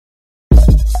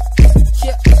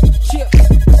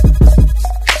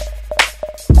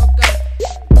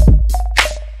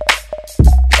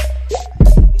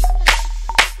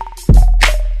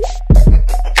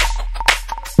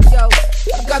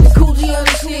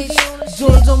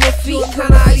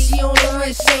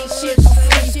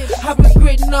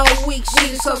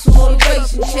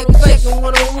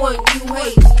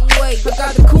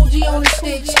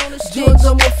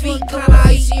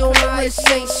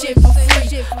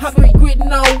I've been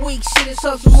gritting all week, shit is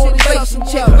hustle motivation.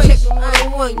 Check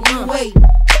 101, you hate.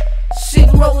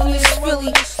 Sitting rolling this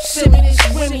Philly, sipping this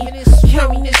Remy,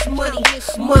 carrying this money,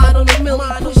 mind on the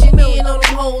milli, pushing me in on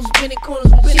them hoes, bending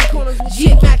corners with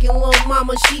G-Mackin' lil'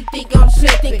 mama, she think I'm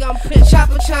pimpin'.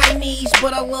 Chopper Chinese,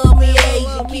 but I love me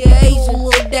Asian. Keep the Asian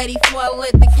little daddy before I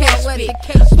let the cash spit.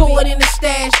 Throw it in the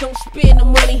stash, don't spend the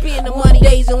money.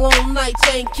 Days and long nights,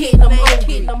 I ain't kidding, I'm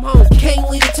home. Can't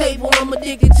leave the table, I'm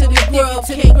addicted to the grub.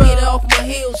 Can't get it off my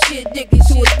heels, shit addicted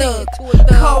to a thug.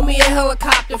 Call me a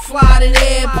helicopter, fly to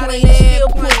the airplane. Still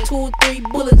put 2 or 3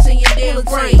 bullets in your damn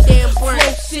brain. Flow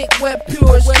sick, wet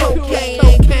pure as cocaine.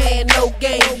 Ain't paying no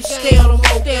games. You stay on the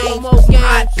mo game.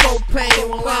 Hot propane,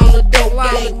 rely on the dope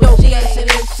game. No gas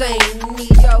and insane. You need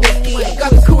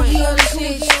got the COOGI on the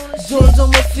snitch. Joints on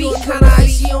my feet, kinda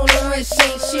icy on the wrist.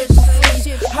 Ain't shit for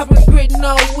free. I've been gritting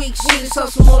all week. Shit is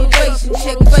hustle motivation.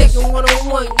 Check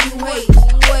 101. You hate.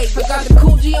 I got the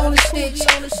COOGI on the snitch.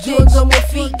 Joints on my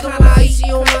feet, kinda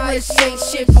icy on the wrist. Ain't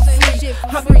shit for free.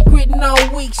 I've been gritting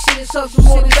all week, shit is hustle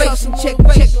motivation. Check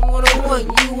 101,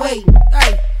 you hate.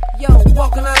 Ay, yo,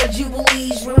 walking out of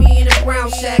Jubilees, Remy in a brown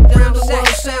sack, down the world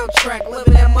soundtrack,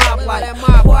 living that mob life.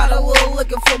 Pour out a little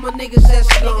liquor for my niggas that's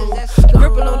gone.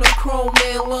 Gripping on the chrome,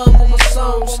 man, love on my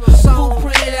songs.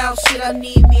 Blueprinted out shit, I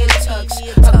need me a tux.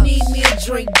 I need me a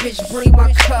drink, bitch, bring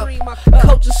my cup.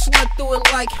 Coach a slut through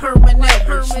it like Herman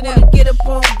Edwards. Wanna get up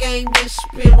on game, then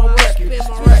spin my record.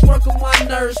 Working my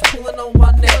nerves, pulling on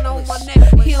my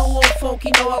necklace. He don't want folk,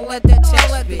 he know I let that text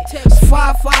fit.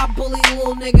 5'5" bully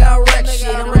little nigga, I wreck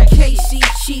shit. I'm a KC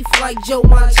chief like Joe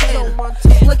Montana.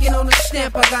 Flicking on the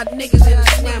stamp, I got niggas in the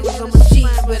snappers. I'm a G,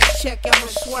 better check out my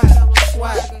swag.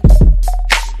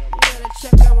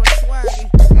 Check out my swagger.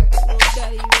 Little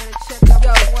daddy, you better check out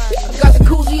my swagger. Got the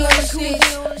COOGI on the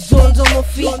snitch. Joints on my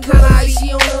feet, kinda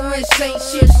icy on the wrist. Ain't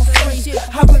shit for free.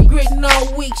 I've been gritting all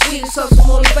week. Shit is hustle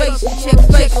motivation. Check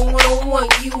 101.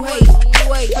 You hate.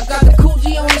 I got the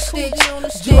COOGI on the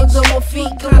snitch. Joints on my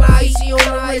feet, kinda icy on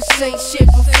the wrist. Ain't shit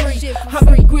for free. I've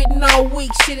been gritting all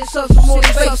week. Shit is hustle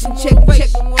motivation. Check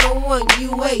 101.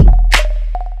 You hate.